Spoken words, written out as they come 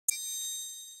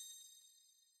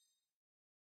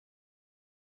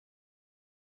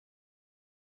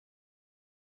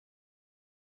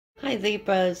Hi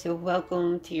Libra, so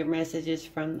welcome to your messages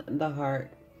from the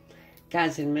heart.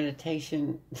 Guys, in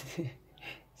meditation,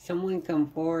 someone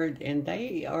come forward and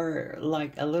they are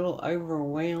like a little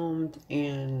overwhelmed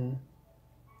and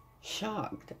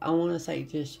shocked. I want to say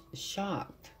just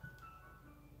shocked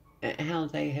at how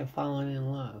they have fallen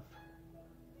in love.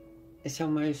 It's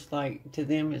almost like to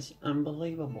them it's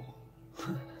unbelievable.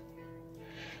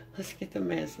 Let's get the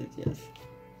messages.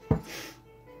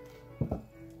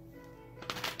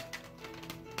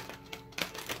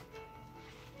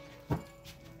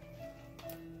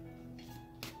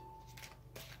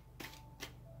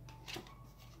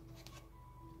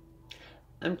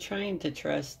 I'm trying to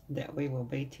trust that we will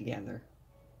be together.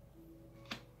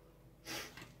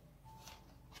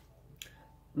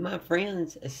 My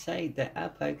friends say that I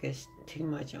focus too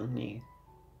much on you.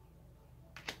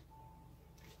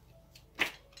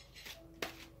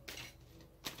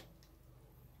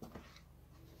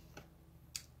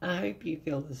 I hope you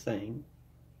feel the same.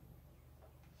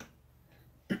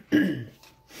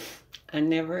 I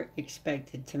never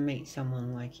expected to meet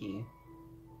someone like you.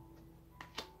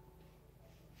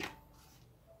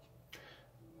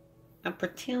 I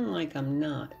pretend like I'm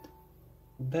not,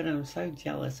 but I'm so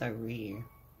jealous over you.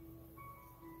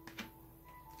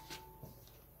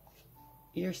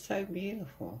 You're so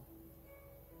beautiful.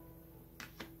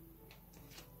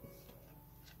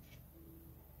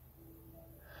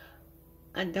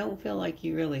 I don't feel like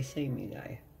you really see me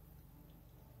though.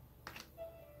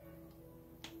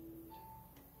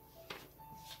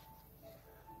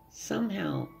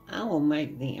 Somehow, I will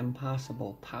make the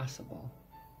impossible possible.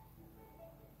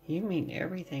 You mean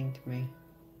everything to me.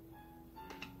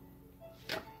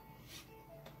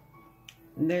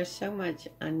 There's so much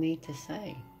I need to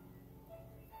say.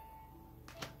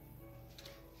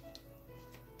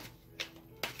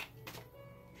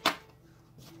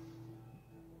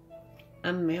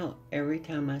 I melt every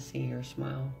time I see your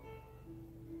smile.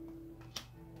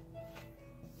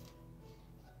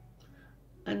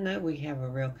 I know we have a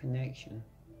real connection.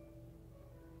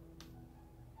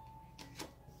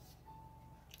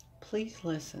 Please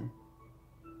listen.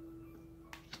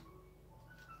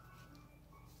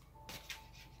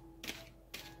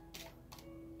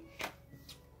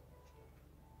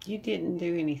 You didn't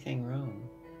do anything wrong.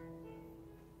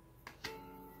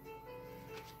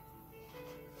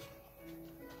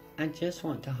 I just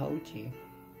want to hold you.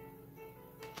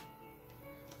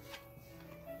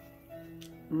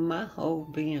 My whole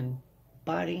being,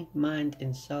 body, mind,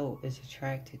 and soul is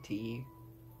attracted to you.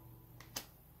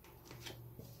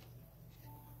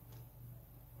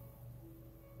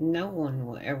 No one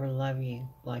will ever love you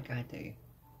like I do.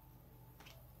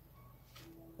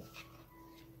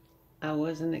 I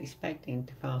wasn't expecting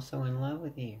to fall so in love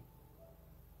with you.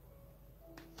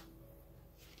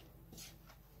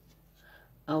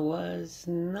 I was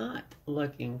not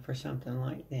looking for something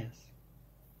like this.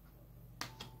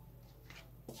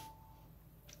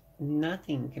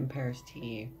 Nothing compares to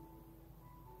you.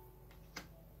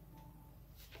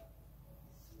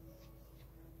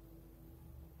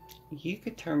 You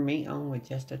could turn me on with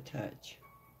just a touch.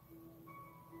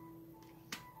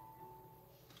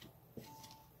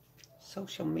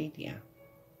 Social media.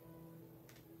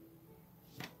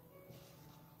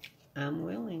 I'm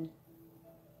willing.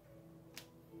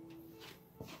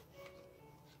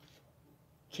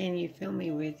 Can you feel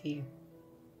me with you?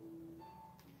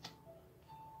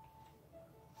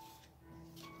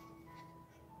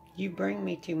 You bring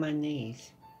me to my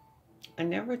knees. I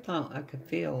never thought I could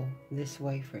feel this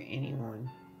way for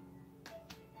anyone.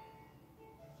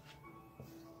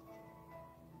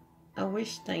 I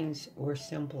wish things were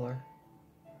simpler.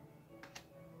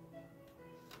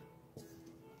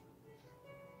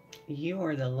 You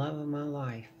are the love of my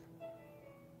life.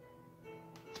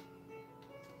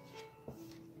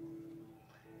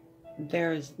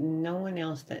 There is no one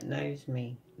else that knows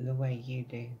me the way you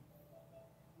do.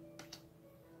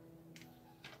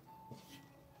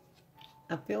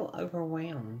 I feel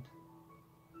overwhelmed.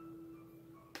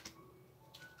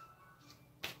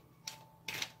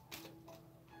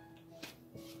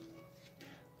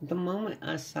 The moment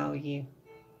I saw you,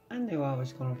 I knew I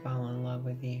was going to fall in love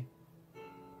with you.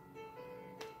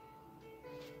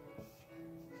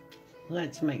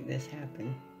 Let's make this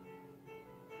happen.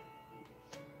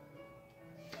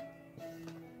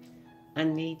 I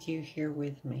need you here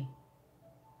with me.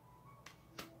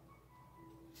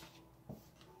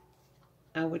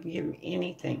 I would give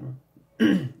anything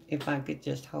if I could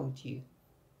just hold you.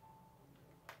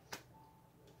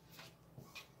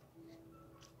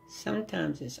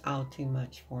 Sometimes it's all too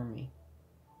much for me.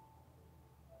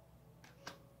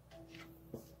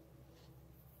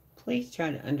 Please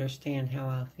try to understand how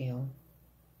I feel.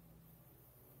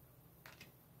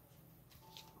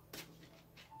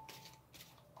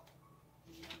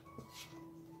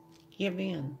 Give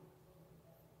in.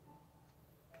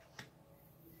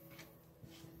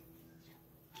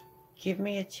 Give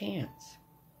me a chance.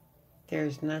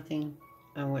 There's nothing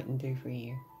I wouldn't do for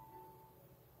you.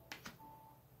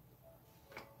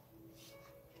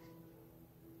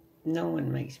 No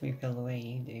one makes me feel the way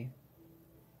you do.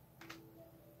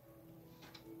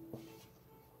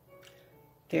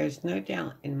 There's no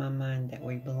doubt in my mind that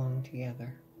we belong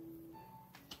together.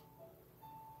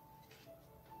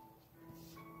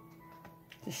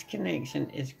 This connection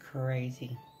is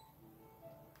crazy.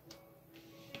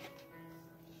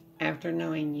 After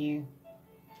knowing you,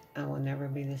 I will never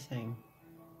be the same.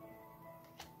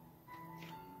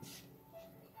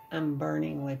 I'm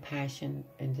burning with passion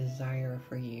and desire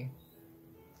for you.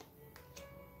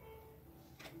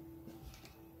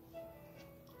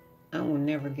 I will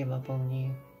never give up on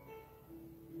you.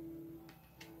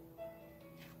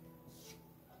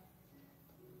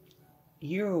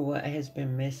 You're what has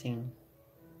been missing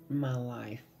in my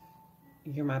life.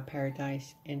 You're my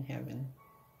paradise in heaven.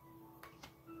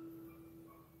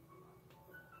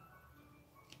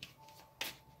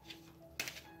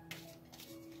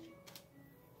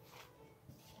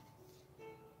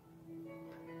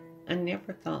 I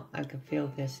never thought I could feel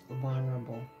this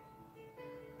vulnerable.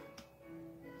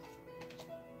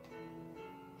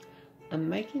 I'm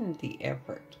making the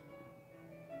effort.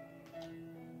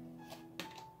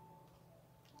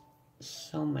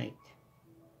 Soulmate.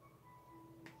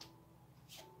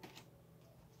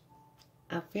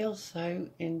 I feel so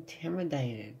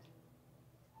intimidated.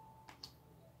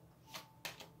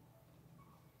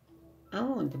 I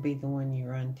want to be the one you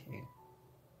run to.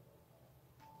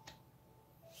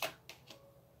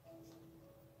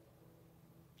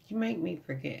 You make me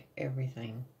forget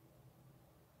everything.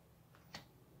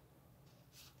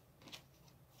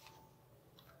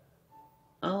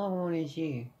 All I want is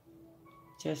you,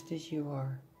 just as you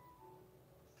are.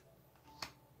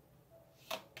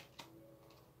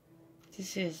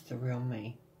 This is the real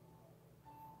me.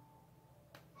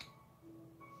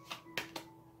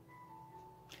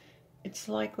 It's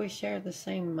like we share the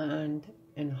same mind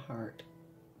and heart.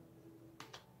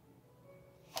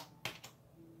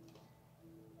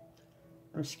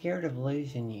 I'm scared of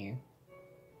losing you.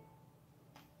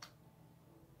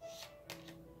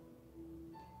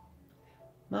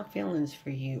 My feelings for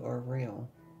you are real.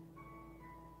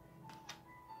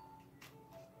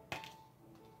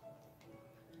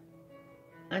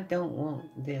 I don't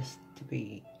want this to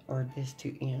be, or this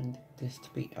to end, this to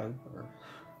be over.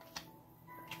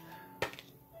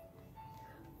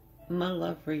 My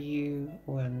love for you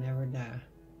will never die.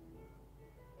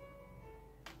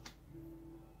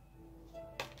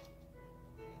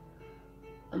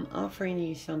 I'm offering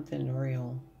you something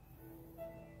real.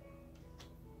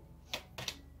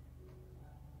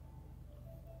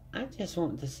 I just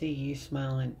want to see you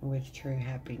smiling with true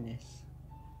happiness.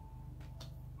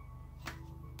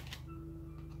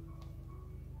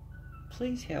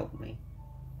 Please help me.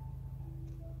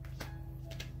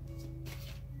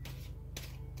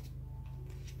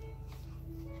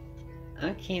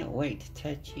 I can't wait to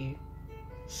touch you,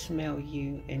 smell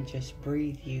you, and just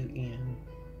breathe you in.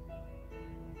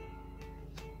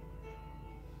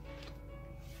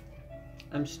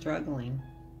 I'm struggling.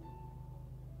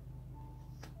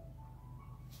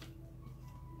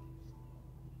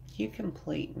 You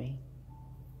complete me.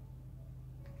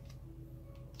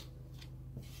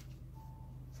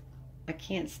 I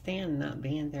can't stand not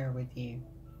being there with you.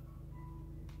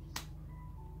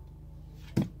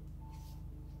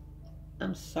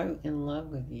 I'm so in love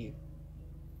with you.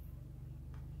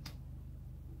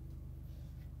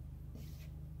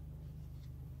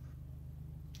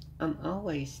 I'm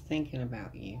always thinking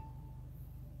about you.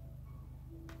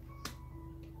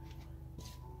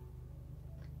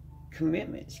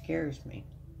 Commitment scares me.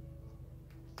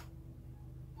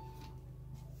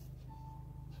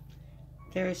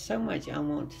 There is so much I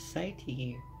want to say to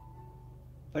you,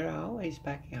 but I always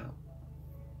back out.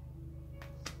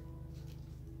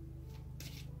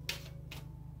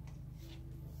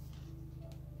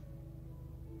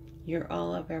 You're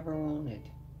all I've ever wanted.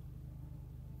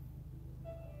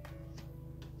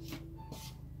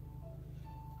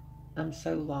 I'm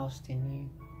so lost in you.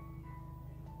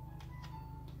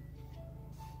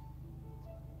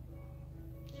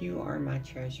 You are my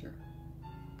treasure.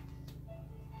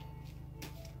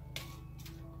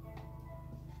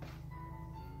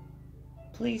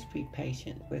 Please be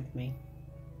patient with me.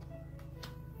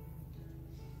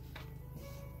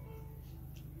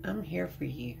 I'm here for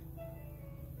you.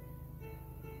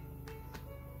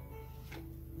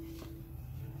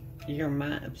 You're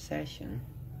my obsession.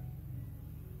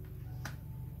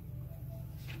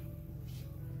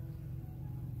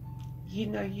 You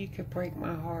know you could break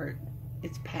my heart.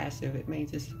 It's passive. It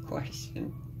means it's a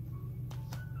question.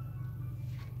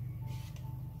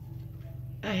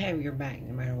 I have your back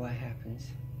no matter what happens.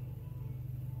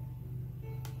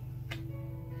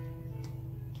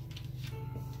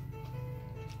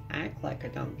 I act like I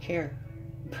don't care,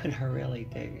 but I really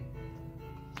do.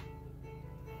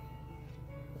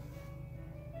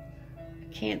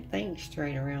 I can't think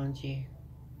straight around you.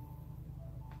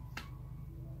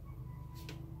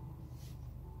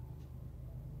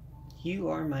 You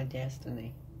are my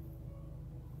destiny.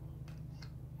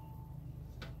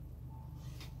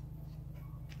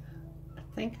 I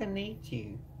think I need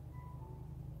you.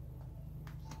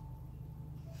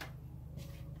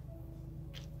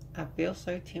 I feel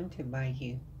so tempted by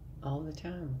you all the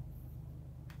time.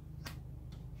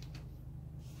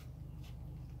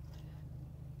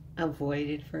 I've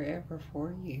waited forever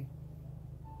for you.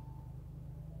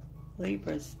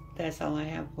 Libras, that's all I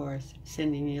have for us.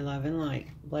 Sending you love and light.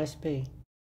 Blessed be.